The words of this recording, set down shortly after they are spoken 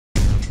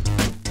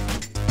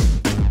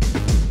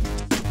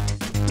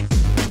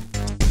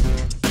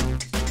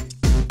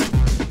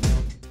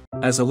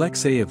As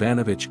Alexei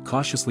Ivanovich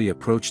cautiously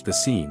approached the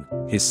scene,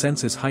 his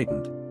senses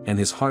heightened, and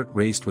his heart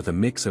raced with a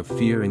mix of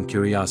fear and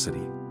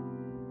curiosity.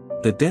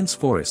 The dense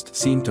forest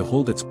seemed to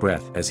hold its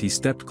breath as he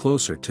stepped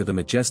closer to the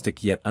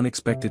majestic yet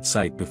unexpected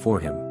sight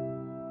before him.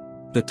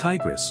 The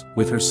tigress,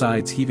 with her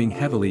sides heaving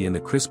heavily in the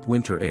crisp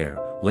winter air,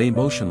 lay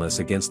motionless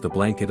against the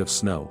blanket of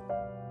snow.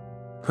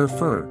 Her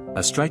fur,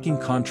 a striking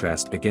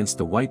contrast against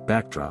the white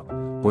backdrop,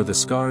 bore the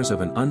scars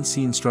of an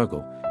unseen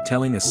struggle,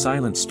 telling a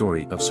silent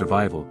story of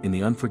survival in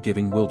the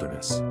unforgiving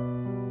wilderness.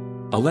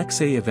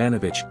 Alexei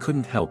Ivanovich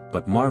couldn't help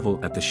but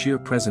marvel at the sheer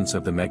presence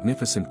of the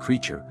magnificent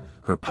creature,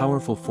 her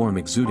powerful form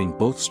exuding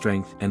both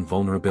strength and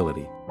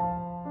vulnerability.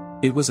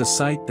 It was a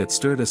sight that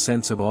stirred a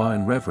sense of awe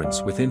and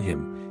reverence within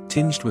him,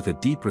 tinged with a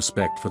deep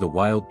respect for the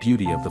wild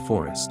beauty of the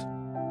forest.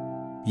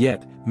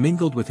 Yet,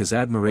 mingled with his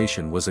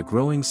admiration was a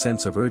growing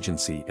sense of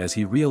urgency as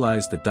he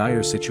realized the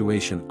dire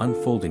situation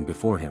unfolding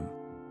before him.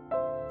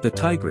 The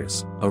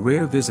tigress, a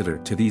rare visitor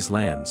to these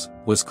lands,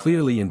 was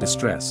clearly in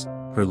distress,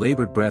 her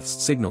labored breaths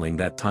signaling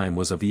that time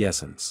was of the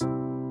essence.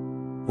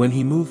 When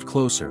he moved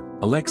closer,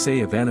 Alexei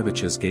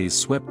Ivanovich's gaze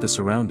swept the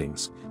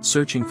surroundings,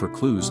 searching for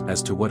clues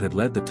as to what had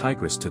led the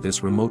tigress to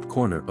this remote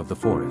corner of the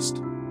forest.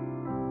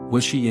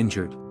 Was she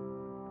injured?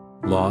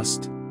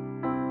 Lost?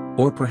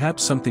 Or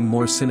perhaps something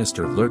more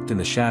sinister lurked in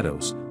the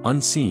shadows,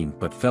 unseen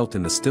but felt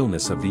in the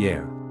stillness of the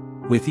air.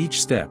 With each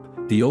step,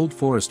 the old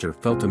forester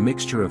felt a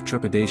mixture of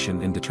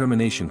trepidation and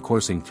determination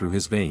coursing through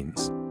his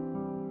veins.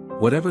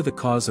 Whatever the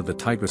cause of the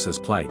tigress's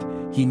plight,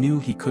 he knew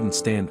he couldn't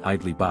stand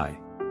idly by.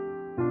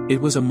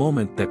 It was a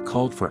moment that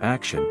called for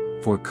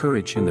action, for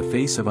courage in the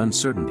face of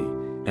uncertainty,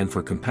 and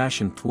for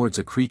compassion towards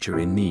a creature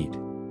in need.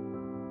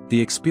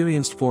 The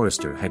experienced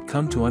forester had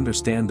come to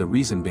understand the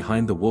reason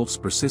behind the wolf's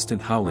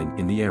persistent howling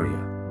in the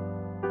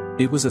area.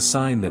 It was a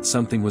sign that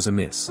something was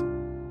amiss.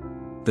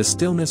 The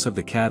stillness of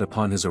the cat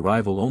upon his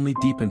arrival only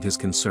deepened his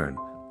concern,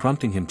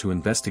 prompting him to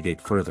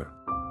investigate further.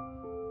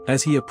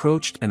 As he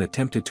approached and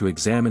attempted to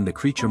examine the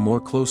creature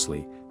more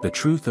closely, the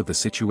truth of the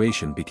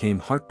situation became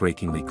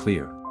heartbreakingly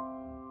clear.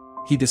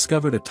 He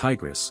discovered a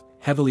tigress,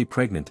 heavily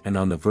pregnant and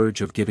on the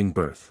verge of giving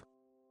birth.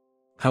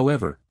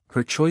 However,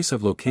 her choice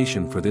of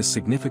location for this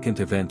significant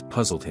event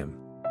puzzled him.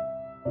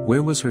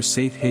 Where was her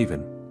safe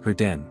haven, her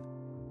den?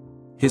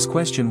 His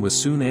question was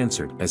soon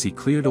answered as he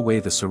cleared away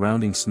the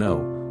surrounding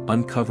snow,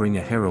 uncovering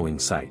a harrowing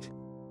sight.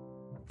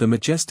 The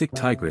majestic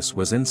tigress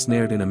was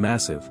ensnared in a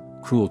massive,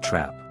 cruel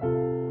trap.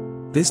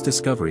 This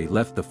discovery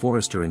left the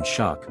forester in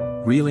shock,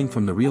 reeling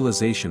from the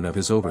realization of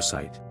his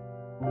oversight.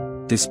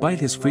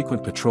 Despite his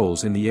frequent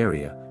patrols in the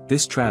area,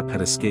 this trap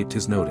had escaped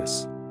his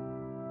notice.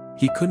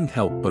 He couldn't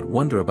help but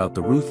wonder about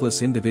the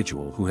ruthless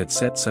individual who had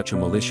set such a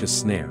malicious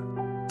snare.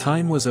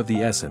 Time was of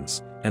the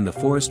essence, and the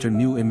forester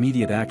knew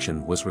immediate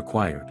action was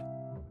required.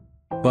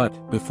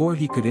 But, before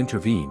he could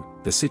intervene,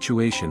 the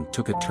situation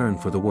took a turn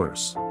for the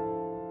worse.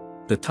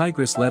 The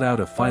tigress let out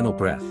a final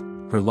breath,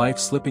 her life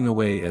slipping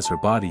away as her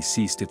body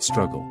ceased its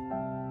struggle.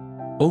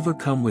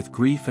 Overcome with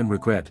grief and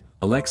regret,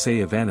 Alexei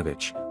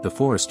Ivanovich, the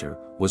forester,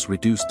 was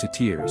reduced to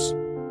tears.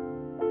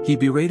 He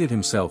berated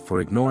himself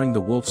for ignoring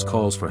the wolf's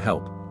calls for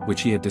help,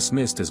 which he had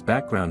dismissed as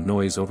background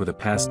noise over the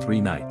past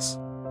 3 nights.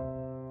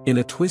 In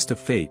a twist of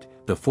fate,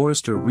 the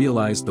forester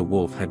realized the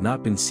wolf had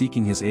not been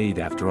seeking his aid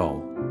after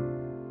all.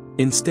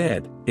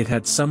 Instead, it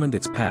had summoned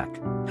its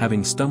pack,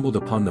 having stumbled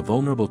upon the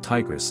vulnerable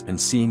tigress and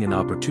seeing an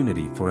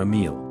opportunity for a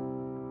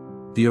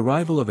meal. The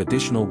arrival of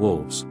additional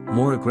wolves,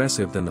 more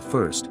aggressive than the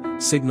first,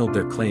 signaled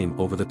their claim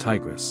over the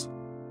tigress.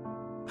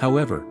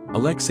 However,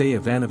 Alexei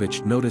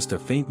Ivanovich noticed a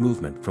faint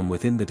movement from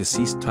within the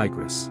deceased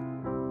tigress.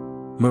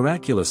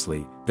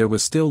 Miraculously, there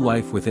was still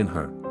life within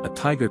her, a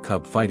tiger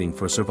cub fighting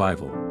for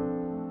survival.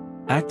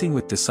 Acting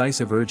with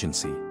decisive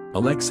urgency,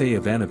 Alexei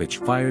Ivanovich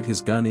fired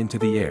his gun into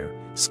the air,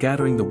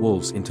 scattering the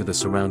wolves into the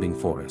surrounding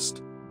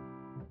forest.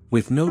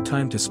 With no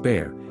time to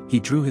spare, he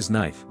drew his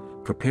knife,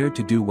 prepared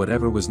to do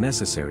whatever was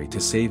necessary to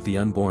save the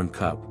unborn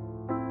cub.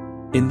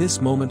 In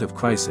this moment of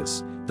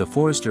crisis, the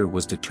forester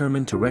was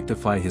determined to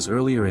rectify his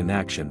earlier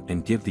inaction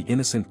and give the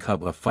innocent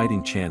cub a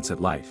fighting chance at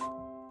life.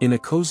 In a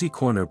cozy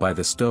corner by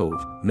the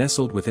stove,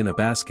 nestled within a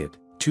basket,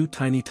 2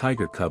 tiny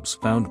tiger cubs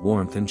found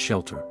warmth and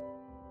shelter.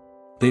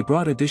 They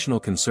brought additional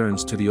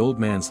concerns to the old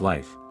man's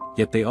life,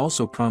 yet they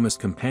also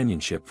promised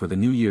companionship for the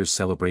New Year's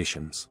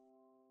celebrations.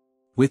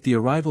 With the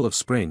arrival of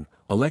spring,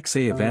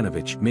 Alexei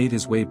Ivanovich made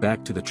his way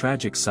back to the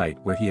tragic site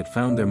where he had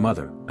found their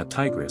mother, a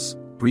tigress,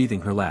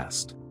 breathing her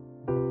last.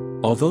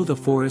 Although the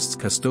forest's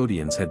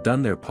custodians had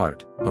done their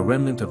part, a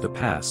remnant of the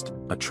past,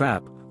 a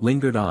trap,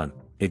 lingered on,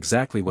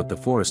 exactly what the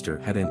forester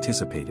had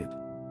anticipated.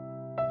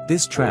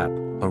 This trap,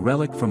 a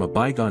relic from a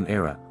bygone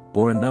era,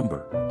 bore a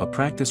number, a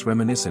practice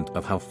reminiscent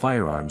of how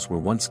firearms were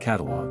once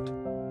catalogued.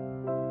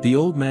 The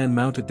old man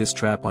mounted this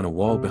trap on a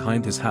wall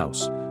behind his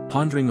house,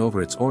 pondering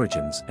over its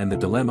origins and the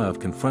dilemma of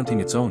confronting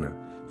its owner,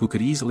 who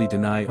could easily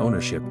deny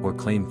ownership or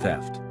claim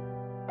theft.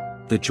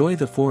 The joy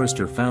the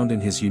forester found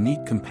in his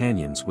unique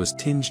companions was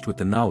tinged with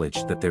the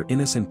knowledge that their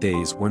innocent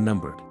days were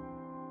numbered.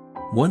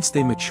 Once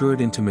they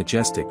matured into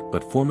majestic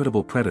but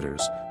formidable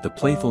predators, the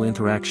playful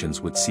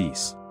interactions would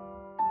cease.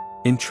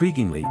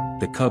 Intriguingly,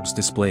 the cubs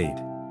displayed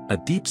a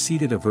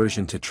deep-seated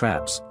aversion to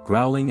traps,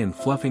 growling and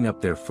fluffing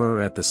up their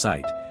fur at the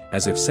sight,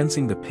 as if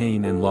sensing the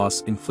pain and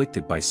loss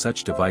inflicted by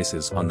such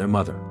devices on their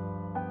mother.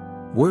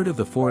 Word of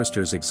the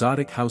forester's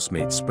exotic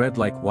housemates spread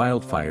like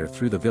wildfire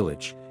through the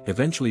village,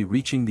 eventually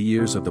reaching the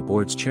ears of the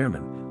board's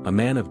chairman, a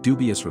man of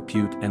dubious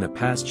repute and a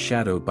past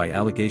shadowed by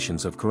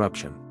allegations of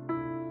corruption.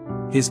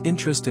 His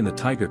interest in the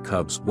tiger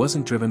cubs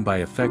wasn't driven by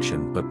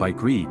affection but by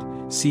greed,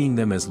 seeing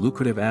them as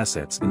lucrative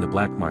assets in the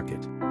black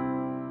market.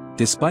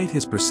 Despite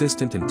his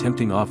persistent and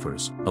tempting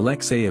offers,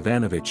 Alexei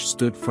Ivanovich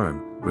stood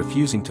firm,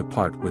 refusing to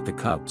part with the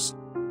cubs.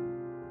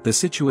 The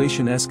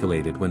situation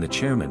escalated when the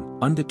chairman,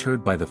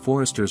 undeterred by the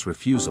forester's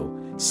refusal,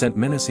 sent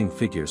menacing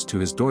figures to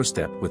his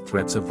doorstep with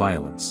threats of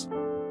violence.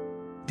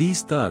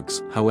 These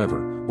thugs,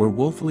 however, were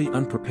woefully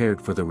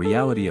unprepared for the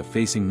reality of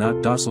facing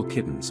not docile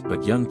kittens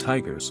but young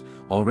tigers,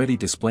 already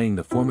displaying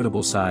the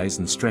formidable size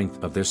and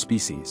strength of their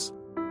species.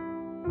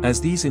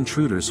 As these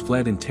intruders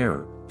fled in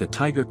terror, the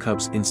tiger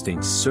cub's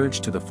instincts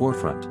surged to the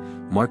forefront,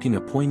 marking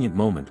a poignant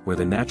moment where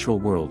the natural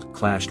world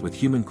clashed with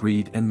human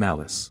greed and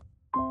malice.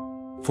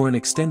 For an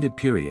extended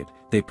period,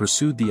 they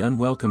pursued the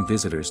unwelcome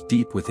visitors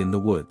deep within the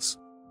woods.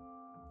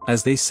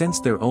 As they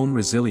sensed their own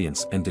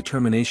resilience and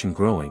determination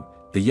growing,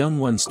 the young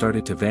ones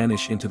started to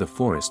vanish into the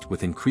forest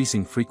with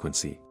increasing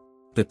frequency.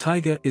 The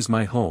taiga is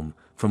my home,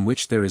 from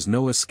which there is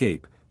no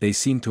escape, they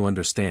seemed to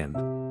understand.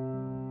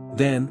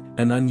 Then,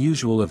 an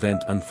unusual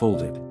event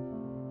unfolded.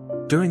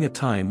 During a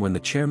time when the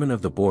chairman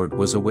of the board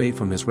was away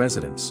from his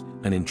residence,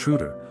 an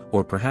intruder,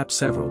 or perhaps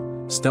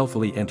several,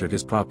 stealthily entered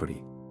his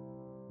property.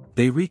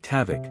 They wreaked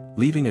havoc,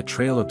 leaving a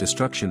trail of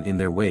destruction in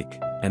their wake,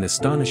 and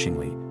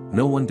astonishingly,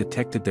 no one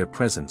detected their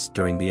presence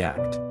during the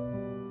act.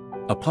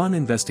 Upon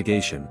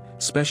investigation,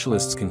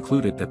 specialists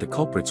concluded that the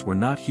culprits were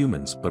not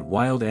humans but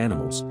wild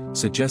animals,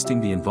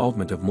 suggesting the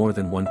involvement of more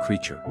than one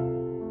creature.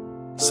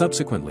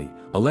 Subsequently,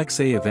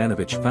 Alexei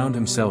Ivanovich found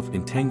himself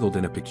entangled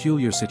in a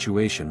peculiar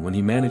situation when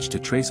he managed to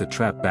trace a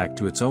trap back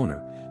to its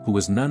owner, who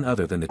was none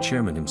other than the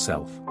chairman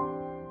himself.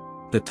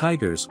 The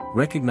tigers,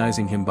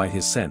 recognizing him by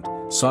his scent,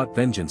 sought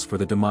vengeance for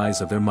the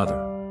demise of their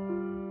mother.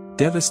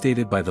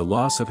 Devastated by the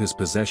loss of his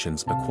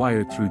possessions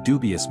acquired through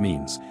dubious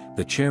means,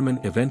 the chairman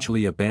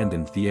eventually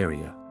abandoned the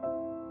area.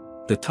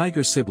 The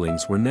tiger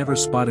siblings were never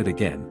spotted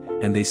again,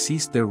 and they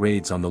ceased their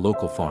raids on the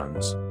local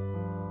farms.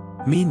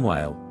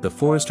 Meanwhile, the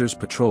forester's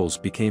patrols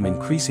became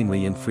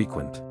increasingly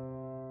infrequent.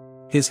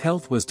 His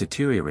health was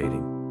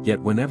deteriorating, yet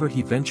whenever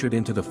he ventured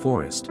into the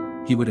forest,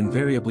 he would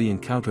invariably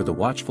encounter the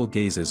watchful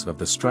gazes of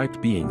the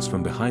striped beings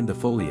from behind the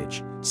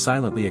foliage,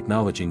 silently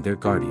acknowledging their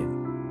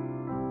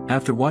guardian.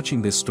 After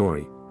watching this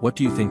story, what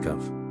do you think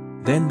of?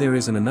 Then there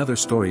is another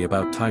story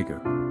about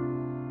tiger.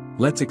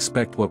 Let's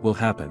expect what will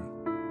happen.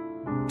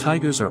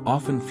 Tigers are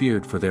often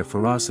feared for their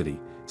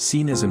ferocity,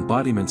 seen as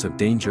embodiments of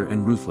danger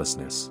and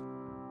ruthlessness.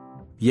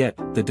 Yet,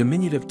 the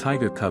diminutive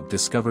tiger cub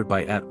discovered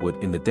by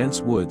Atwood in the dense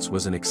woods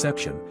was an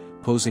exception,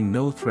 posing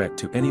no threat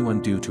to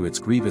anyone due to its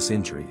grievous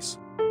injuries.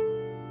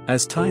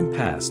 As time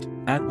passed,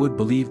 Atwood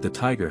believed the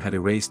tiger had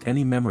erased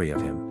any memory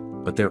of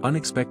him, but their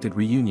unexpected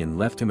reunion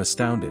left him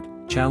astounded,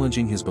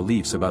 challenging his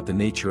beliefs about the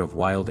nature of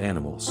wild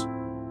animals.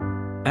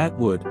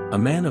 Atwood, a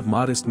man of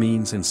modest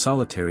means and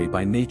solitary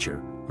by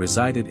nature,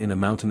 resided in a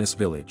mountainous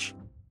village.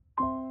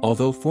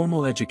 Although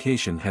formal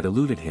education had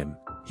eluded him,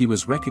 he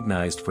was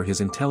recognized for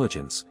his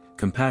intelligence,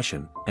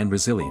 compassion, and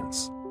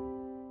resilience.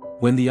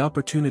 When the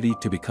opportunity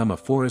to become a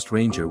forest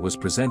ranger was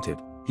presented,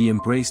 he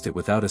embraced it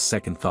without a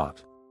second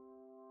thought.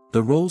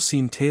 The role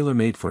seemed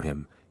tailor-made for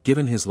him,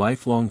 given his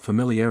lifelong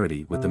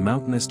familiarity with the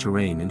mountainous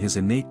terrain and his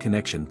innate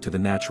connection to the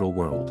natural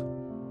world.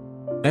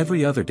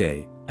 Every other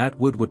day,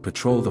 Atwood would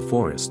patrol the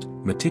forest,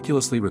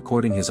 meticulously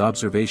recording his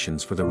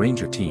observations for the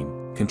ranger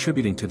team,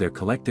 contributing to their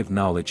collective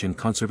knowledge and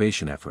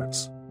conservation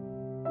efforts.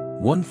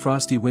 One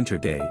frosty winter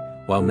day,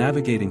 while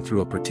navigating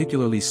through a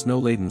particularly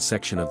snow-laden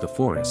section of the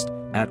forest,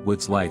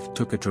 Atwood's life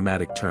took a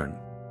dramatic turn.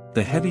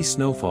 The heavy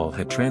snowfall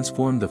had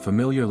transformed the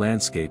familiar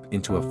landscape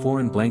into a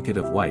foreign blanket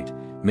of white,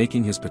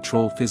 making his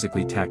patrol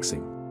physically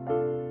taxing.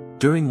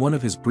 During one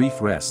of his brief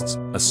rests,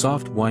 a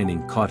soft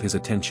whining caught his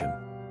attention.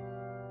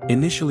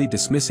 Initially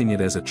dismissing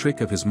it as a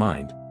trick of his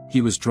mind,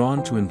 he was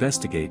drawn to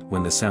investigate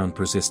when the sound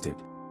persisted.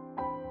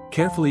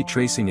 Carefully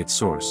tracing its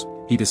source,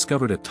 he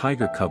discovered a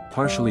tiger cub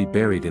partially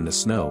buried in the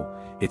snow,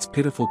 its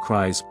pitiful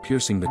cries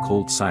piercing the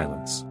cold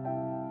silence.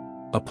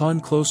 Upon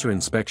closer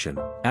inspection,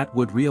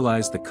 Atwood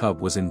realized the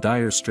cub was in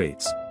dire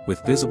straits,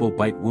 with visible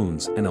bite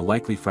wounds and a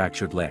likely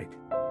fractured leg.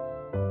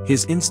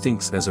 His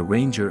instincts as a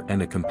ranger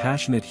and a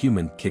compassionate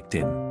human kicked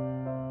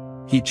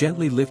in. He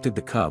gently lifted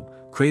the cub,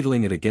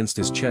 cradling it against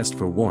his chest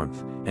for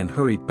warmth, and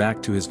hurried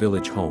back to his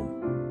village home.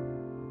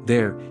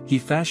 There, he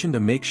fashioned a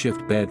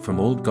makeshift bed from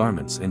old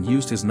garments and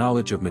used his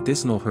knowledge of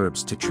medicinal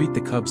herbs to treat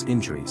the cub's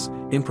injuries,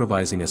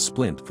 improvising a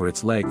splint for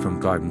its leg from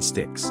garden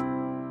sticks.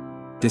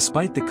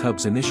 Despite the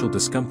cub's initial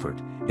discomfort,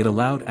 it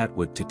allowed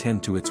Atwood to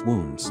tend to its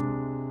wounds.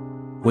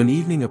 When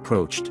evening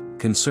approached,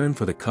 concern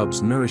for the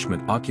cub's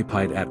nourishment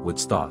occupied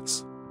Atwood's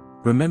thoughts.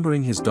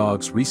 Remembering his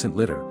dog's recent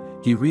litter,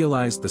 he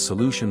realized the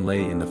solution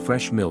lay in the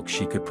fresh milk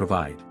she could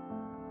provide.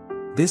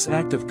 This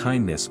act of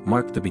kindness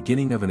marked the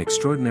beginning of an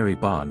extraordinary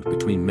bond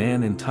between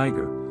man and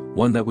tiger,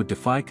 one that would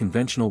defy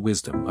conventional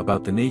wisdom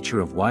about the nature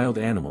of wild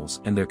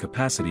animals and their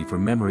capacity for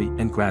memory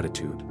and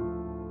gratitude.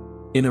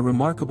 In a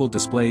remarkable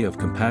display of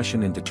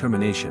compassion and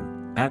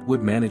determination,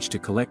 Atwood managed to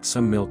collect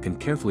some milk and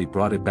carefully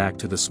brought it back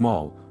to the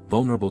small,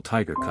 vulnerable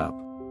tiger cub.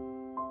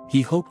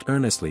 He hoped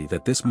earnestly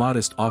that this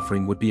modest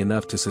offering would be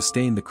enough to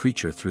sustain the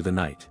creature through the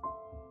night.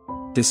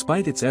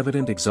 Despite its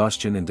evident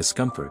exhaustion and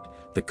discomfort,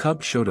 the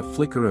cub showed a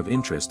flicker of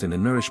interest in the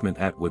nourishment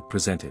Atwood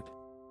presented.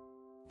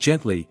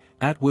 Gently,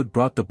 Atwood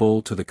brought the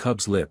bowl to the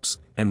cub's lips,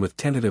 and with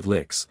tentative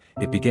licks,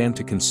 it began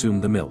to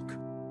consume the milk.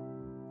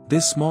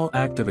 This small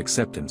act of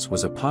acceptance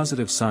was a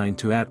positive sign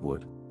to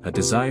Atwood. A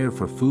desire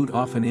for food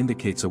often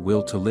indicates a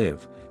will to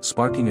live,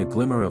 sparking a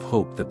glimmer of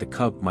hope that the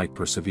cub might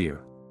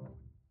persevere.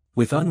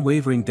 With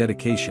unwavering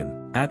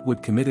dedication,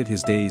 Atwood committed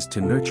his days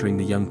to nurturing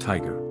the young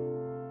tiger.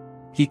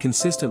 He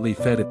consistently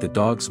fed it the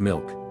dog's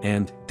milk,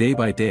 and, day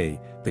by day,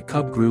 the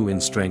cub grew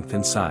in strength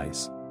and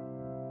size.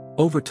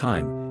 Over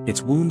time,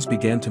 its wounds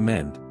began to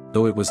mend,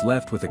 though it was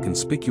left with a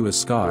conspicuous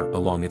scar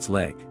along its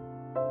leg.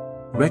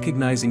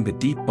 Recognizing the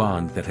deep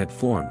bond that had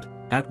formed,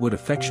 Atwood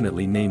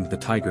affectionately named the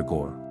tiger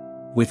Gore.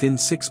 Within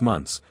 6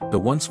 months, the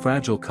once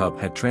fragile cub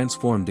had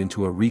transformed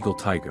into a regal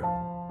tiger.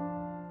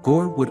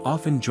 Gore would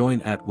often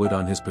join Atwood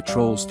on his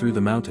patrols through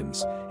the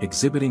mountains,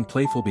 exhibiting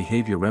playful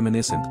behavior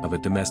reminiscent of a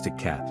domestic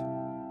cat.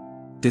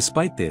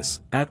 Despite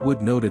this,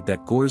 Atwood noted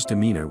that Gore's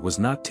demeanor was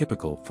not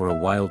typical for a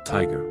wild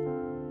tiger.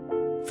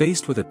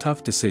 Faced with a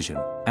tough decision,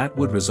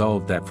 Atwood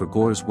resolved that for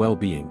Gore's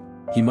well-being,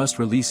 he must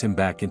release him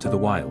back into the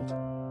wild.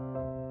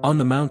 On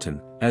the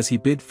mountain, as he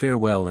bid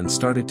farewell and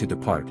started to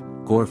depart,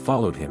 Gore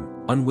followed him,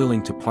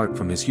 unwilling to part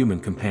from his human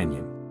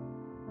companion.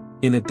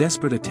 In a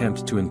desperate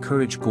attempt to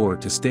encourage Gore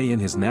to stay in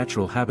his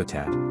natural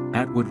habitat,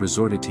 Atwood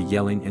resorted to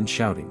yelling and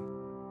shouting.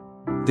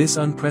 This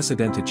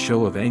unprecedented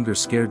show of anger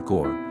scared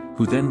Gore,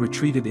 who then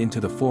retreated into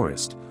the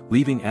forest,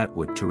 leaving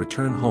Atwood to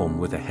return home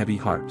with a heavy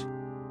heart.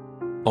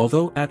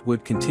 Although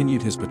Atwood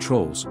continued his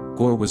patrols,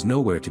 Gore was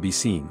nowhere to be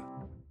seen.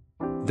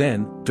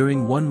 Then,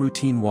 during one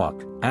routine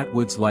walk,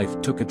 Atwood's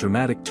life took a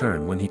dramatic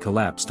turn when he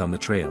collapsed on the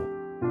trail.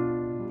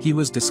 He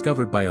was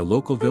discovered by a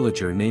local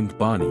villager named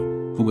Bonnie,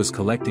 who was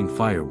collecting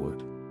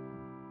firewood.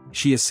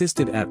 She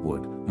assisted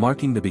Atwood,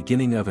 marking the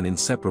beginning of an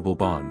inseparable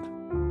bond.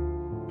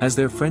 As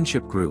their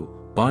friendship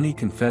grew, Bonnie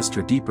confessed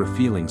her deeper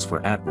feelings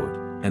for Atwood,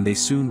 and they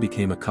soon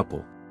became a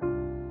couple.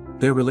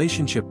 Their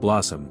relationship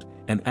blossomed,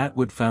 and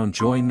Atwood found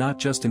joy not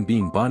just in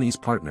being Bonnie's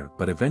partner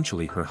but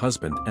eventually her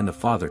husband and the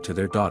father to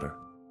their daughter.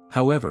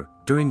 However,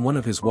 during one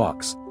of his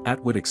walks,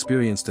 Atwood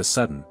experienced a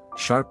sudden,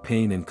 sharp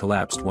pain and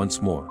collapsed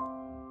once more.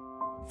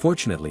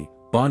 Fortunately,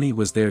 Bonnie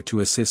was there to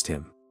assist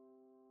him.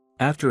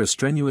 After a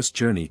strenuous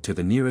journey to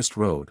the nearest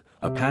road,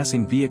 a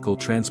passing vehicle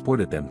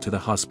transported them to the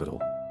hospital.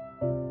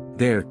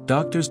 There,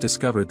 doctors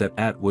discovered that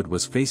Atwood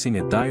was facing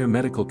a dire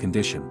medical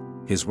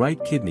condition. His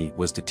right kidney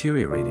was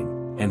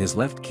deteriorating, and his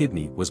left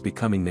kidney was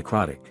becoming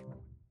necrotic.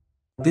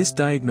 This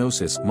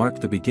diagnosis marked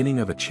the beginning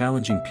of a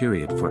challenging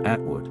period for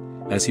Atwood,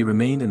 as he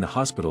remained in the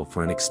hospital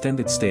for an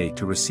extended stay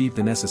to receive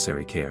the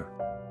necessary care.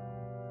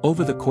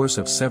 Over the course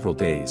of several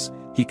days,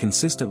 he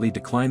consistently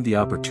declined the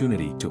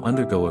opportunity to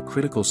undergo a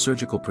critical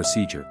surgical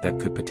procedure that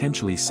could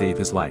potentially save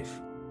his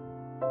life.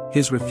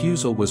 His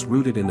refusal was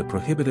rooted in the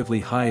prohibitively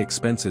high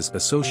expenses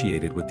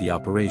associated with the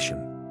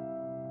operation.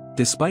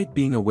 Despite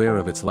being aware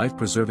of its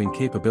life-preserving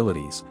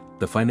capabilities,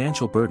 the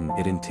financial burden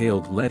it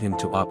entailed led him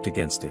to opt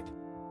against it.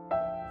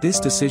 This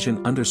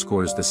decision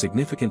underscores the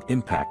significant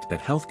impact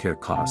that healthcare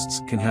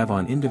costs can have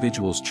on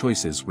individuals'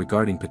 choices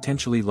regarding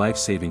potentially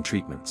life-saving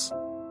treatments.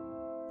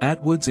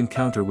 Atwood's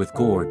encounter with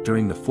Gore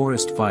during the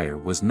forest fire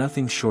was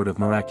nothing short of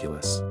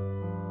miraculous.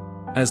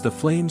 As the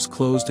flames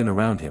closed in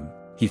around him,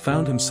 he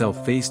found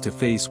himself face to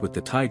face with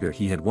the tiger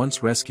he had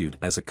once rescued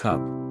as a cub.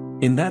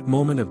 In that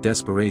moment of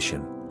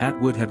desperation,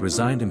 Atwood had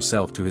resigned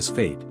himself to his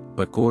fate,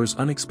 but Gore's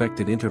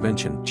unexpected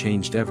intervention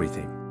changed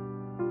everything.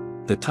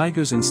 The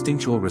tiger's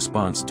instinctual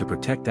response to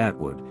protect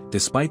Atwood,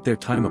 despite their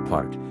time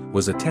apart,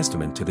 was a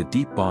testament to the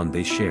deep bond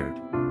they shared.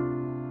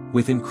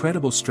 With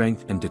incredible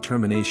strength and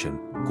determination,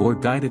 Gore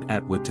guided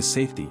Atwood to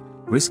safety,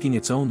 risking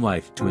its own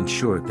life to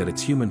ensure that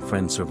its human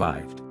friend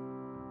survived.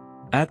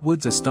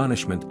 Atwood's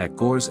astonishment at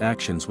Gore's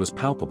actions was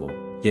palpable,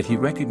 yet he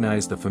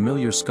recognized the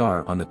familiar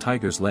scar on the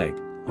tiger's leg,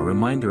 a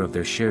reminder of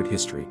their shared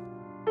history.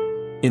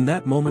 In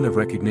that moment of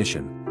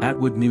recognition,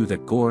 Atwood knew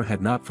that Gore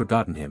had not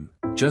forgotten him,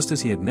 just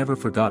as he had never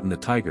forgotten the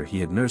tiger he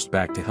had nursed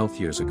back to health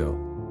years ago.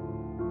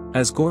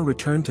 As Gore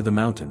returned to the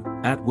mountain,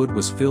 Atwood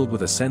was filled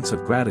with a sense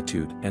of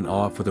gratitude and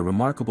awe for the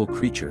remarkable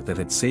creature that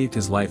had saved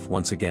his life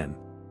once again.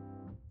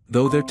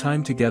 Though their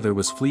time together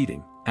was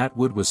fleeting,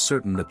 Atwood was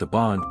certain that the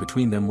bond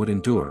between them would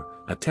endure,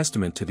 a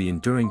testament to the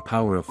enduring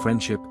power of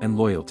friendship and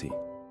loyalty.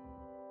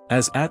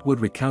 As Atwood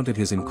recounted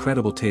his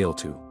incredible tale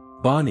to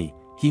Bonnie,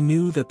 he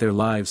knew that their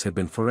lives had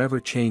been forever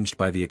changed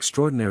by the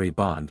extraordinary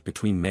bond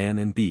between man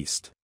and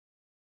beast.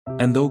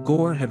 And though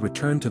Gore had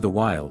returned to the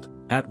wild,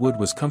 Atwood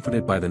was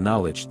comforted by the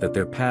knowledge that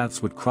their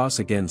paths would cross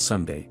again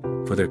someday,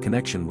 for their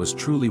connection was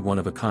truly one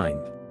of a kind.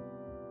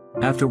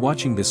 After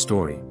watching this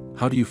story,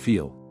 how do you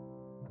feel?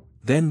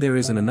 Then there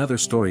is another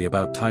story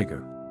about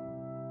Tiger.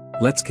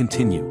 Let's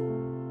continue.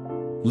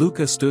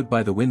 Luca stood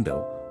by the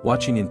window,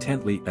 watching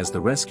intently as the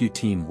rescue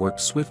team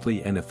worked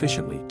swiftly and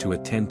efficiently to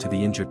attend to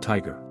the injured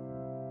tiger.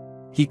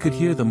 He could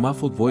hear the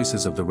muffled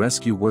voices of the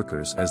rescue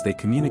workers as they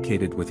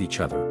communicated with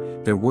each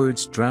other, their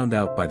words drowned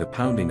out by the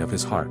pounding of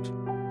his heart.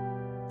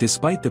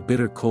 Despite the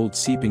bitter cold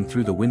seeping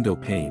through the window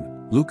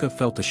pane, Luca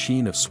felt a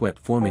sheen of sweat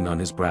forming on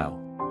his brow.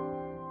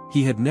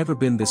 He had never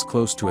been this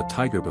close to a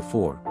tiger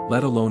before,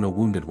 let alone a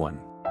wounded one.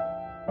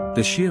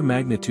 The sheer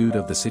magnitude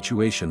of the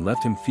situation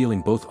left him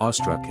feeling both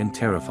awestruck and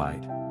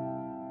terrified.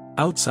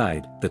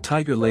 Outside, the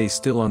tiger lay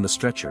still on the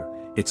stretcher,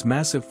 its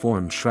massive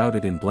form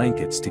shrouded in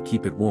blankets to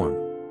keep it warm.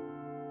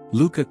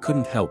 Luca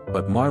couldn't help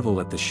but marvel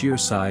at the sheer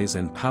size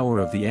and power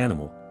of the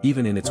animal,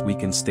 even in its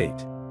weakened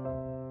state.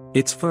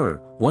 Its fur,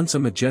 once a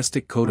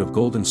majestic coat of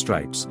golden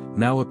stripes,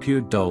 now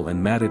appeared dull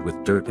and matted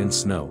with dirt and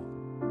snow.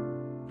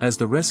 As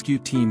the rescue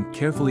team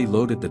carefully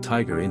loaded the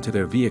tiger into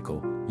their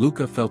vehicle,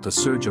 Luca felt a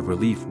surge of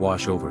relief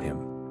wash over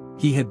him.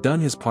 He had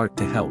done his part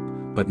to help,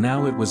 but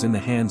now it was in the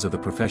hands of the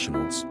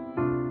professionals.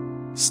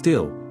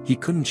 Still, he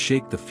couldn't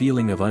shake the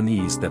feeling of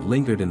unease that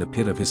lingered in the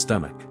pit of his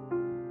stomach.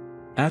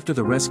 After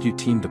the rescue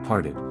team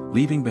departed,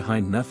 leaving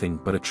behind nothing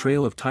but a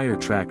trail of tire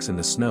tracks in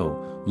the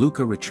snow,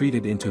 Luca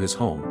retreated into his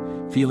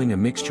home, feeling a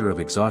mixture of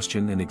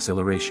exhaustion and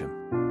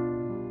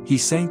exhilaration. He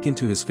sank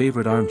into his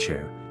favorite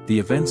armchair, the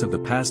events of the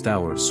past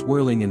hour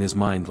swirling in his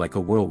mind like a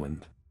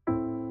whirlwind.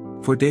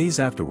 For days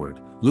afterward,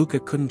 Luca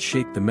couldn't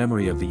shake the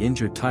memory of the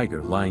injured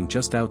tiger lying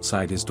just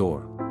outside his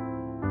door.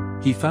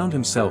 He found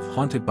himself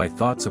haunted by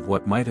thoughts of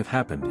what might have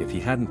happened if he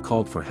hadn't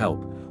called for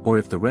help, or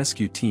if the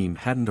rescue team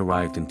hadn't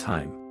arrived in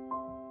time.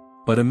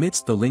 But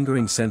amidst the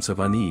lingering sense of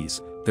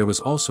unease, there was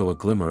also a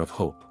glimmer of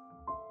hope.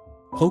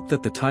 Hope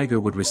that the tiger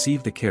would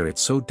receive the care it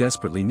so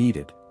desperately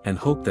needed, and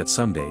hope that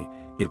someday,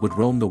 it would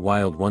roam the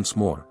wild once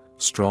more,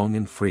 strong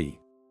and free.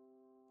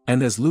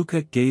 And as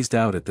Luca gazed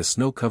out at the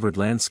snow-covered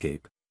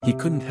landscape, he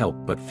couldn't help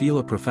but feel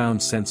a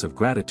profound sense of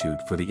gratitude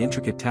for the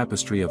intricate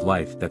tapestry of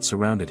life that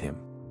surrounded him.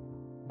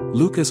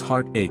 Luca's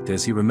heart ached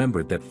as he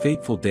remembered that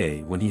fateful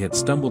day when he had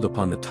stumbled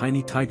upon the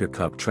tiny tiger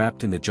cub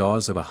trapped in the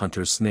jaws of a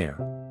hunter's snare.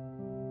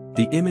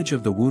 The image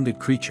of the wounded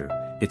creature,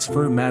 its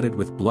fur matted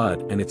with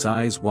blood and its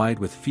eyes wide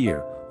with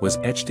fear, was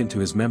etched into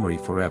his memory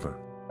forever.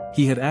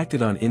 He had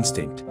acted on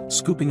instinct,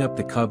 scooping up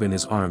the cub in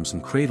his arms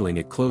and cradling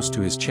it close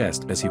to his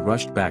chest as he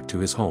rushed back to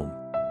his home.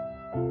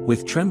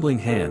 With trembling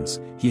hands,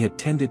 he had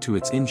tended to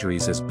its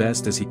injuries as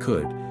best as he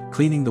could,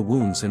 cleaning the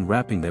wounds and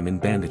wrapping them in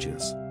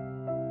bandages.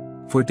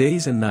 For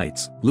days and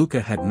nights, Luca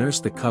had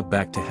nursed the cub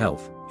back to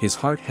health, his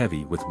heart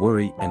heavy with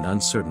worry and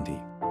uncertainty.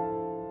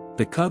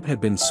 The cub had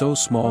been so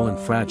small and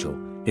fragile,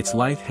 its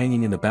life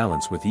hanging in the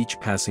balance with each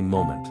passing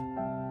moment.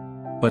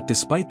 But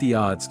despite the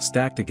odds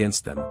stacked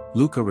against them,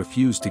 Luca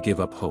refused to give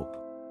up hope.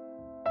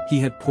 He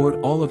had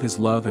poured all of his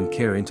love and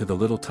care into the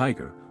little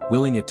tiger,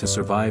 willing it to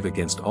survive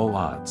against all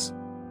odds.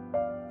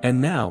 And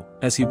now,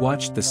 as he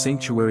watched the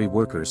sanctuary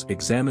workers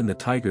examine the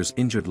tiger's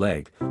injured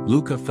leg,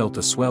 Luca felt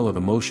a swell of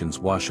emotions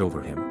wash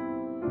over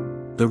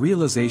him. The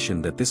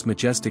realization that this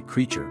majestic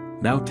creature,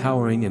 now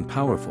towering and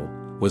powerful,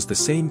 was the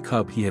same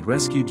cub he had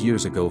rescued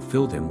years ago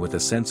filled him with a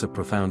sense of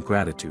profound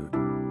gratitude.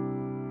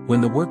 When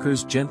the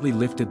workers gently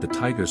lifted the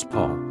tiger's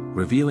paw,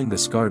 revealing the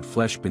scarred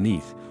flesh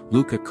beneath,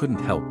 Luca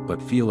couldn't help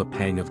but feel a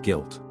pang of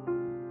guilt.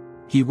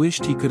 He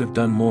wished he could have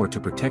done more to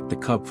protect the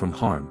cub from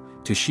harm,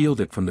 to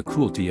shield it from the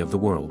cruelty of the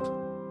world.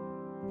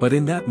 But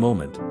in that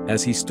moment,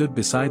 as he stood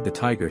beside the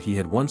tiger he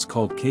had once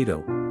called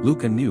Cato,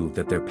 Luca knew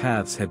that their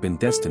paths had been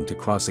destined to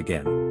cross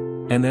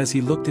again. And as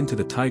he looked into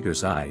the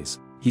tiger's eyes,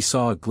 he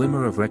saw a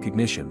glimmer of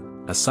recognition,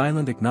 a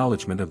silent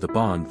acknowledgement of the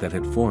bond that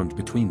had formed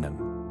between them.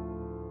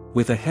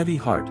 With a heavy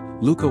heart,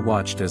 Luca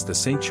watched as the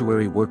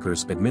sanctuary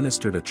workers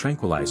administered a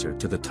tranquilizer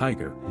to the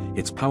tiger,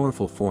 its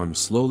powerful form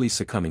slowly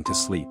succumbing to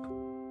sleep.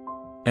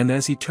 And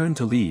as he turned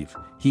to leave,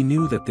 he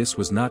knew that this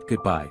was not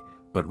goodbye,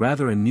 but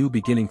rather a new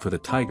beginning for the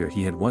tiger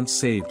he had once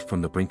saved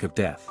from the brink of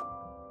death.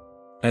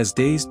 As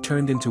days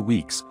turned into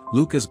weeks,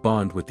 Luca's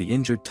bond with the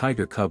injured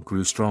tiger cub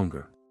grew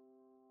stronger.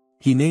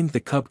 He named the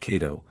cub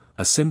Cato,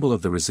 a symbol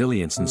of the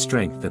resilience and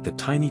strength that the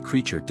tiny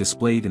creature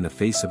displayed in the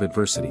face of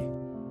adversity.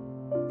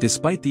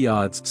 Despite the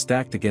odds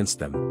stacked against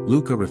them,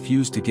 Luca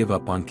refused to give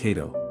up on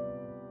Cato.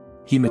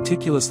 He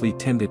meticulously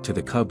tended to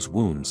the cub's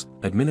wounds,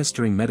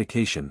 administering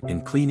medication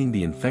and cleaning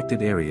the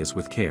infected areas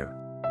with care.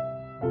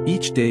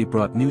 Each day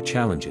brought new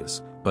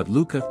challenges, but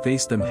Luca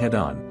faced them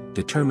head-on,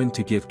 determined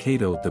to give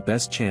Cato the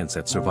best chance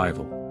at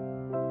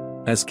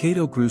survival. As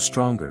Cato grew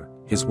stronger,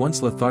 his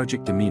once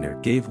lethargic demeanor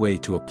gave way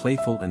to a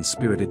playful and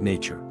spirited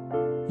nature.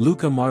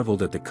 Luca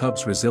marveled at the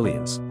cub's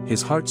resilience,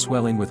 his heart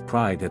swelling with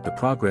pride at the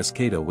progress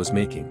Cato was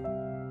making.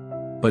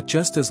 But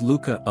just as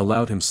Luca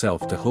allowed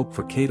himself to hope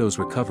for Cato's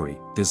recovery,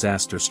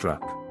 disaster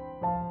struck.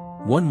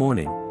 One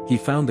morning, he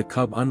found the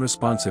cub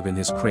unresponsive in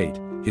his crate,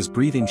 his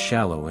breathing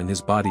shallow and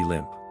his body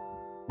limp.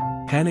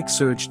 Panic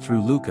surged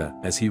through Luca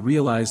as he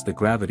realized the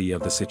gravity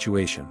of the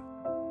situation.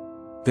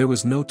 There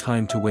was no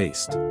time to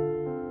waste.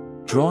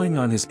 Drawing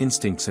on his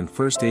instincts and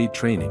first aid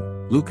training,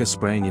 Luca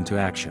sprang into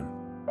action.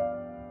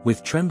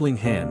 With trembling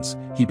hands,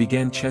 he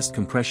began chest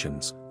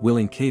compressions,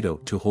 willing Cato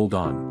to hold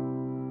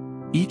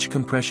on. Each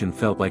compression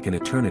felt like an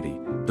eternity,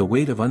 the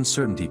weight of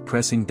uncertainty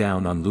pressing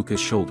down on Luca's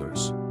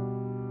shoulders.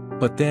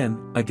 But then,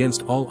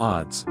 against all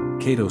odds,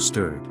 Cato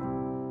stirred.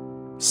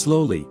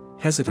 Slowly,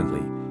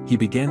 hesitantly, he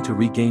began to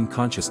regain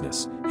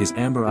consciousness, his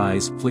amber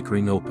eyes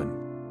flickering open.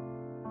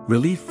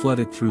 Relief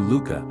flooded through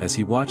Luca as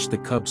he watched the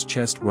cub's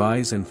chest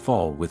rise and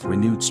fall with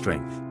renewed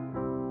strength.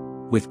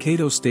 With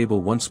Cato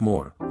stable once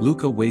more,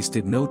 Luca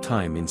wasted no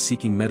time in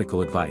seeking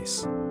medical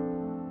advice.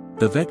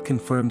 The vet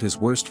confirmed his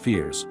worst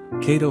fears: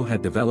 Cato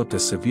had developed a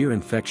severe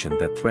infection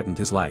that threatened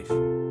his life.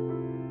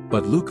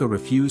 But Luca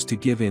refused to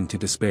give in to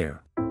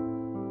despair.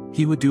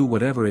 He would do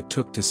whatever it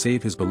took to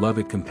save his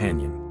beloved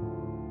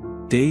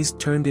companion. Days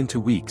turned into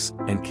weeks,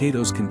 and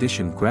Cato's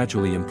condition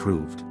gradually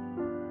improved.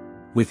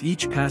 With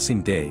each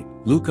passing day,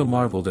 Luca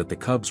marveled at the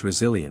cub's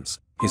resilience,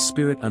 his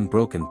spirit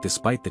unbroken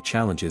despite the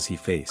challenges he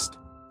faced.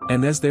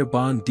 And as their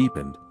bond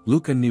deepened,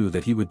 Luca knew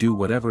that he would do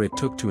whatever it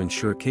took to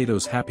ensure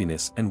Cato's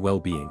happiness and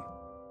well-being.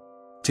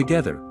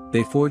 Together,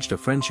 they forged a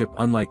friendship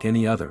unlike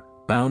any other,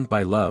 bound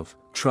by love,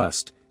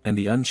 trust, and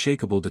the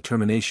unshakable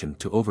determination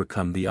to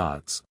overcome the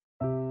odds.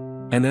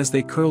 And as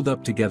they curled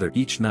up together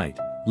each night,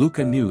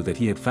 Luca knew that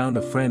he had found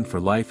a friend for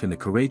life in the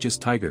courageous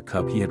tiger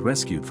cub he had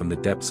rescued from the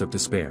depths of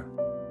despair.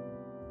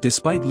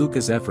 Despite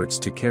Luca's efforts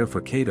to care for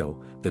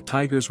Cato, the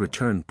tiger's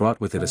return brought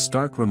with it a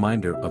stark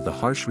reminder of the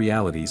harsh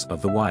realities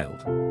of the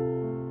wild.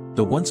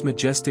 The once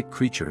majestic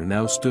creature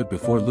now stood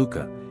before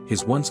Luca,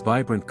 his once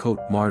vibrant coat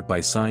marred by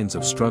signs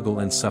of struggle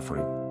and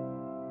suffering.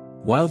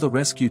 While the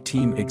rescue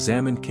team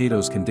examined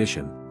Cato's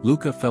condition,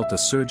 Luca felt a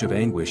surge of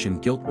anguish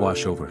and guilt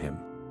wash over him.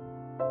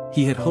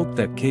 He had hoped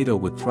that Cato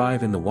would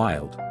thrive in the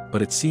wild,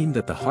 but it seemed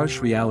that the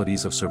harsh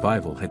realities of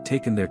survival had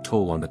taken their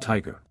toll on the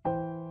tiger.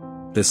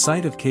 The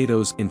sight of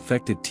Cato's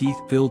infected teeth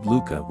filled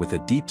Luca with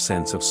a deep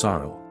sense of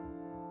sorrow.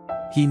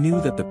 He knew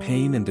that the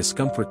pain and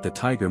discomfort the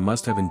tiger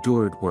must have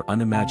endured were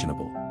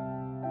unimaginable.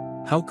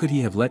 How could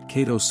he have let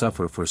Cato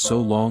suffer for so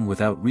long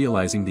without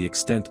realizing the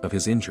extent of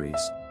his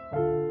injuries?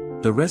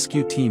 The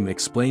rescue team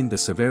explained the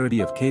severity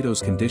of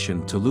Cato's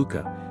condition to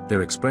Luca,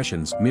 their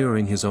expressions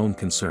mirroring his own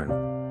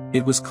concern.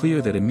 It was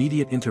clear that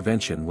immediate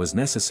intervention was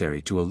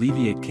necessary to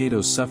alleviate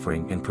Cato's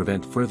suffering and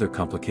prevent further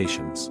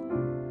complications.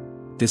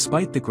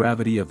 Despite the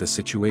gravity of the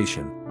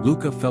situation,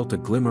 Luca felt a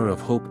glimmer of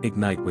hope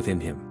ignite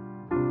within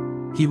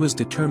him. He was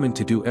determined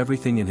to do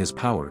everything in his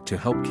power to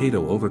help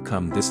Cato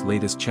overcome this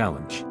latest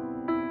challenge.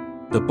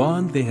 The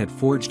bond they had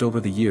forged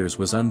over the years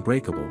was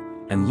unbreakable,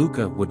 and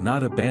Luca would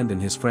not abandon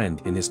his friend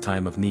in his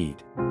time of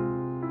need.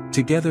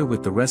 Together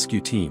with the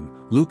rescue team,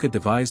 Luca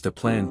devised a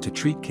plan to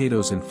treat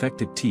Cato's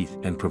infected teeth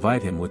and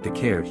provide him with the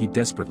care he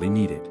desperately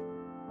needed.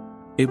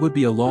 It would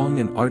be a long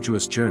and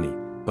arduous journey,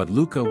 but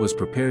Luca was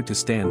prepared to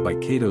stand by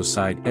Cato's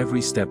side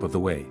every step of the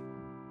way.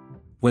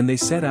 When they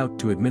set out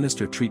to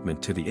administer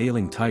treatment to the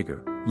ailing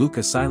tiger,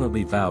 Luca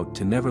silently vowed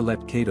to never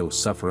let Cato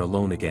suffer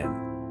alone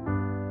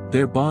again.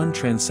 Their bond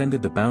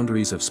transcended the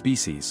boundaries of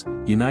species,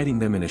 uniting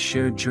them in a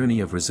shared journey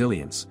of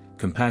resilience,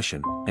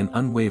 compassion, and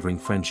unwavering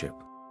friendship.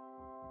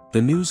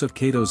 The news of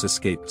Cato's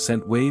escape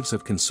sent waves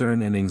of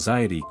concern and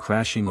anxiety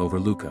crashing over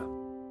Luca.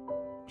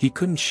 He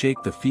couldn't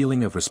shake the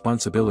feeling of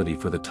responsibility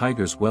for the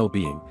tiger's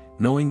well-being,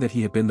 knowing that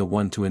he had been the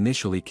one to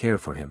initially care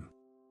for him.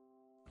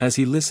 As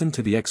he listened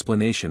to the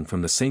explanation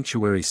from the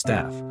sanctuary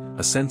staff,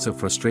 a sense of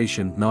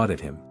frustration gnawed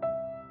at him.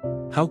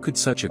 How could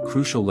such a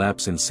crucial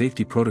lapse in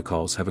safety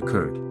protocols have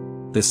occurred?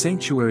 The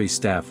sanctuary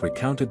staff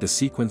recounted the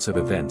sequence of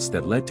events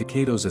that led to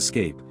Cato's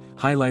escape,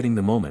 highlighting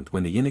the moment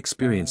when the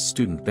inexperienced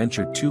student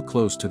ventured too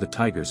close to the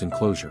tiger's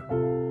enclosure.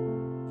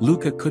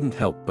 Luca couldn't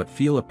help but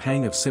feel a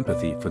pang of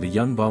sympathy for the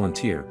young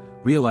volunteer,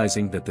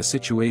 realizing that the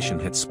situation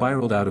had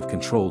spiraled out of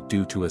control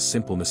due to a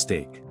simple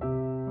mistake.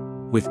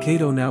 With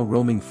Cato now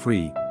roaming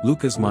free,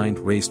 Luca's mind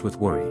raced with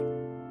worry.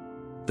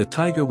 The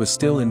tiger was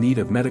still in need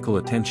of medical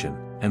attention,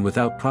 and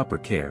without proper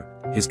care,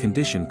 his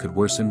condition could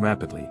worsen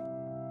rapidly.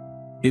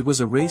 It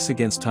was a race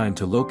against time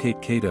to locate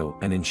Cato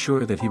and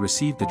ensure that he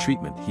received the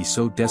treatment he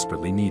so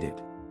desperately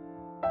needed.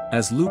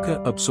 As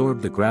Luca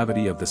absorbed the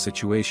gravity of the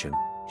situation,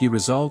 he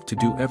resolved to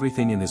do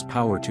everything in his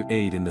power to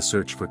aid in the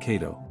search for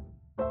Cato.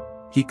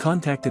 He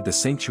contacted the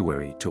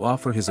sanctuary to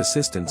offer his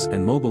assistance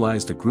and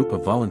mobilized a group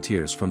of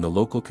volunteers from the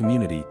local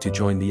community to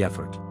join the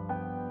effort.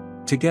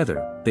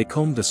 Together, they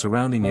combed the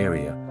surrounding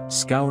area,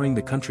 scouring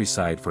the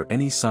countryside for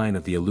any sign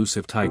of the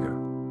elusive tiger.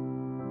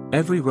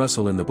 Every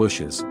rustle in the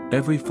bushes,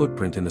 every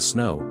footprint in the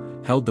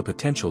snow, held the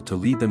potential to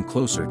lead them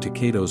closer to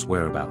Cato's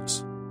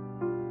whereabouts.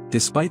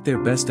 Despite their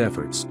best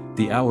efforts,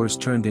 the hours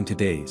turned into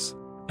days,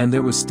 and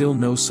there was still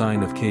no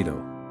sign of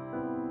Cato.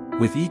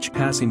 With each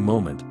passing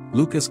moment,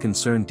 Luca's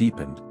concern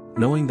deepened,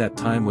 knowing that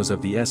time was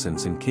of the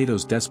essence in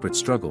Cato's desperate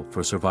struggle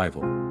for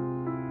survival.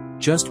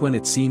 Just when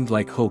it seemed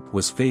like hope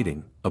was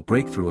fading, a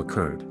breakthrough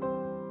occurred.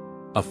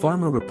 A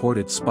farmer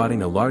reported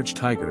spotting a large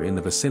tiger in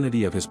the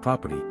vicinity of his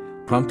property,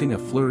 prompting a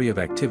flurry of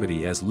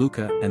activity as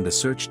Luca and the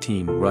search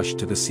team rushed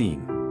to the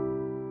scene.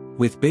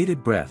 With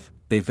bated breath,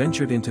 they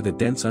ventured into the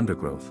dense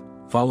undergrowth,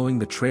 following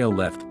the trail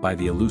left by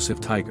the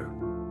elusive tiger.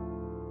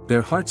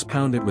 Their hearts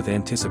pounded with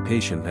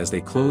anticipation as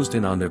they closed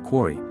in on their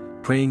quarry,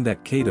 praying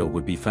that Kato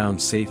would be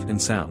found safe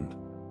and sound.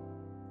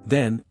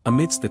 Then,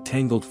 amidst the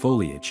tangled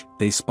foliage,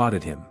 they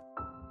spotted him.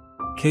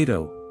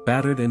 Kato,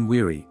 battered and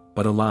weary,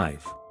 but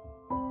alive.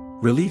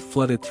 Relief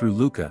flooded through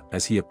Luca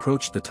as he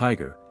approached the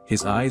tiger,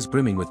 his eyes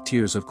brimming with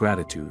tears of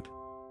gratitude.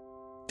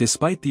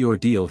 Despite the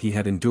ordeal he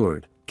had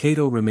endured,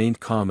 Kato remained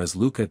calm as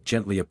Luca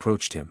gently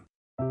approached him.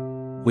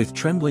 With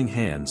trembling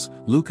hands,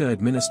 Luca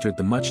administered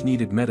the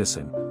much-needed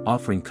medicine,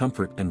 offering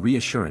comfort and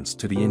reassurance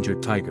to the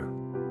injured tiger.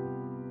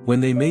 When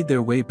they made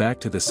their way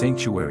back to the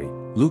sanctuary,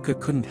 Luca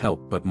couldn't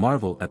help but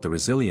marvel at the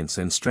resilience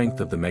and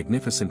strength of the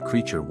magnificent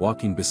creature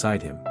walking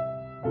beside him.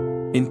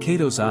 In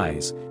Kato's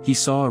eyes, he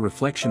saw a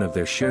reflection of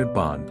their shared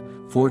bond,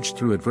 forged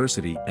through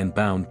adversity and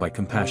bound by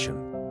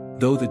compassion.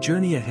 Though the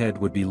journey ahead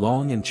would be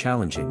long and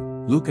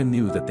challenging, Luca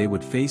knew that they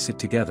would face it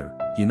together,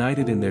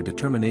 united in their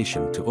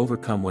determination to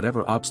overcome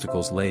whatever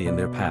obstacles lay in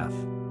their path.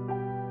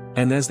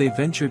 And as they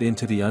ventured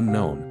into the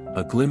unknown,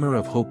 a glimmer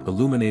of hope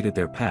illuminated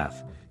their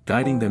path,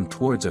 guiding them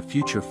towards a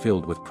future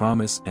filled with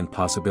promise and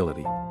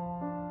possibility.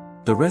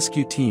 The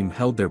rescue team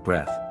held their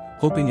breath,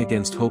 hoping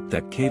against hope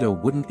that Kato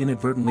wouldn't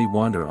inadvertently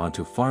wander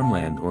onto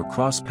farmland or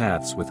cross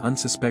paths with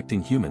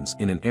unsuspecting humans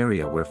in an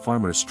area where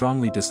farmers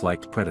strongly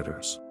disliked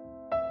predators.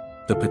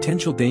 The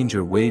potential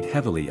danger weighed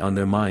heavily on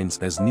their minds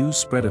as news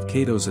spread of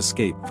Kato's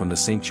escape from the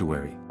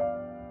sanctuary.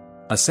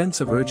 A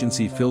sense of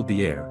urgency filled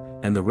the air,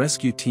 and the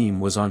rescue team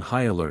was on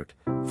high alert,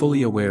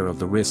 fully aware of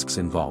the risks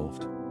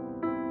involved.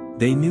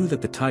 They knew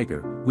that the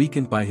tiger,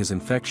 weakened by his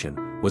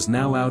infection, was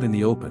now out in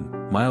the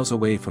open, miles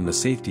away from the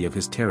safety of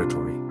his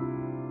territory.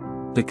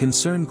 The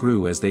concern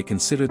grew as they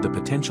considered the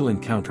potential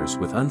encounters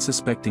with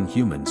unsuspecting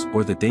humans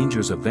or the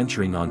dangers of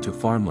venturing onto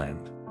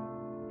farmland.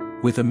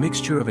 With a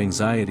mixture of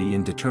anxiety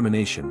and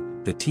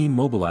determination, the team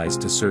mobilized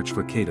to search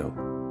for Kato.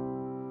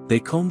 They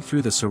combed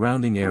through the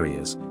surrounding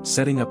areas,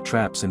 setting up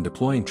traps and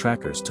deploying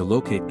trackers to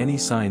locate any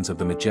signs of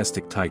the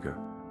majestic tiger.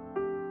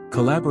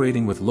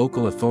 Collaborating with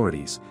local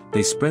authorities,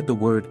 they spread the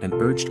word and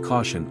urged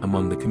caution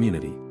among the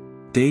community.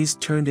 Days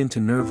turned into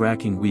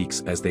nerve-wracking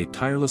weeks as they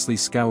tirelessly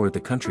scoured the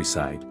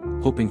countryside,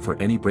 hoping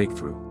for any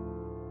breakthrough.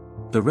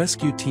 The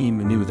rescue team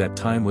knew that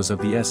time was of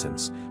the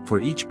essence, for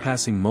each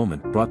passing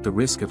moment brought the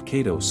risk of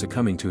Kato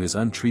succumbing to his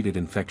untreated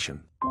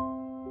infection.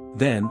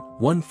 Then,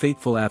 one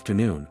fateful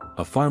afternoon,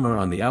 a farmer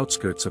on the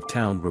outskirts of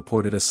town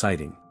reported a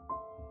sighting.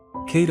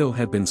 Kato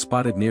had been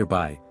spotted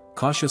nearby,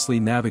 cautiously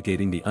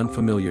navigating the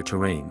unfamiliar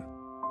terrain.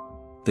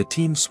 The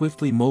team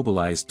swiftly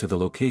mobilized to the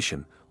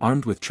location,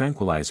 armed with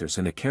tranquilizers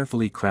and a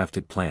carefully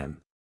crafted plan.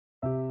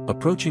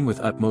 Approaching with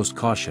utmost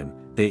caution,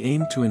 they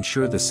aimed to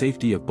ensure the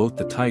safety of both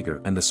the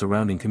tiger and the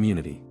surrounding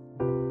community.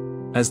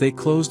 As they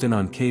closed in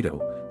on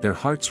Kato, their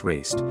hearts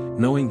raced,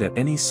 knowing that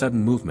any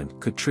sudden movement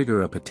could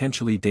trigger a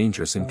potentially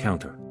dangerous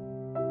encounter.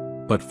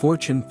 But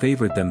fortune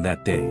favored them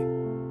that day.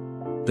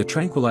 The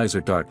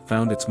tranquilizer dart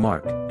found its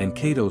mark, and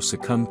Kato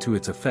succumbed to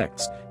its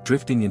effects,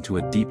 drifting into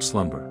a deep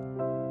slumber.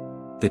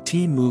 The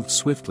team moved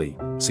swiftly,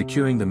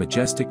 securing the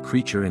majestic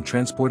creature and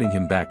transporting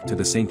him back to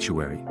the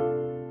sanctuary.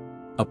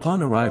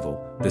 Upon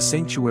arrival, the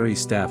sanctuary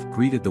staff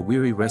greeted the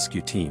weary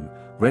rescue team,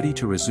 ready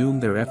to resume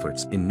their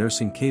efforts in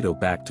nursing Kato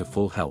back to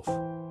full health.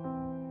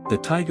 The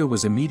tiger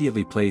was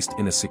immediately placed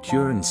in a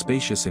secure and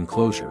spacious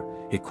enclosure,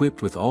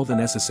 equipped with all the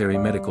necessary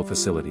medical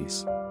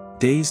facilities.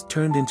 Days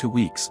turned into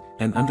weeks,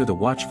 and under the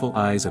watchful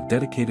eyes of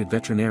dedicated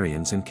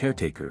veterinarians and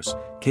caretakers,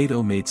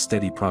 Kato made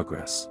steady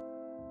progress.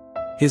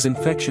 His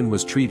infection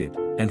was treated,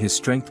 and his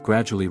strength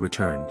gradually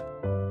returned.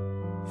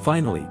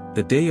 Finally,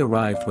 the day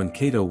arrived when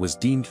Kato was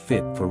deemed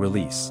fit for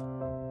release.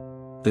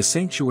 The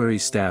sanctuary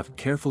staff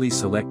carefully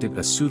selected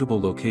a suitable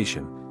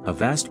location, a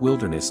vast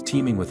wilderness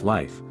teeming with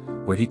life,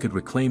 where he could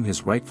reclaim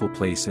his rightful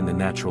place in the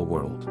natural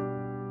world.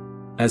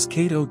 As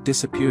Kato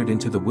disappeared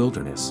into the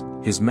wilderness,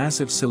 his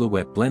massive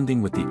silhouette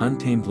blending with the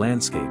untamed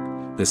landscape,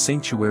 the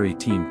sanctuary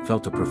team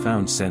felt a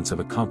profound sense of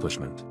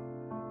accomplishment.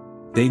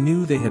 They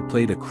knew they had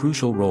played a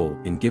crucial role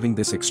in giving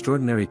this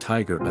extraordinary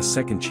tiger a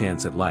second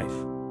chance at life.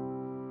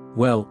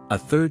 Well, a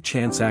third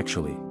chance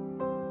actually.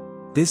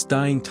 This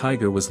dying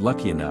tiger was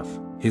lucky enough,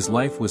 his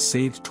life was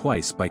saved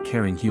twice by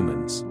caring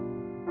humans.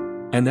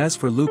 And as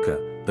for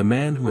Luca, the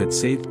man who had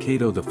saved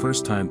Kato the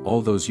first time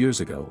all those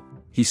years ago,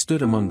 he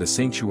stood among the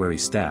sanctuary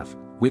staff,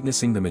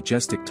 witnessing the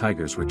majestic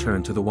tiger's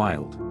return to the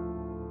wild.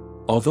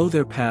 Although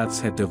their paths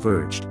had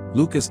diverged,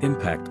 Luca's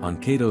impact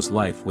on Kato's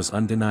life was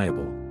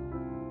undeniable.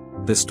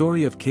 The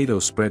story of Kato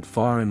spread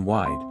far and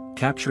wide,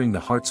 capturing the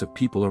hearts of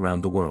people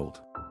around the world.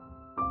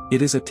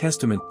 It is a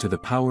testament to the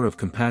power of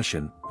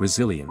compassion,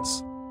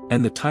 resilience,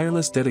 and the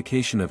tireless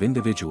dedication of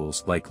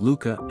individuals like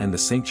Luca and the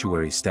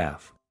sanctuary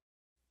staff.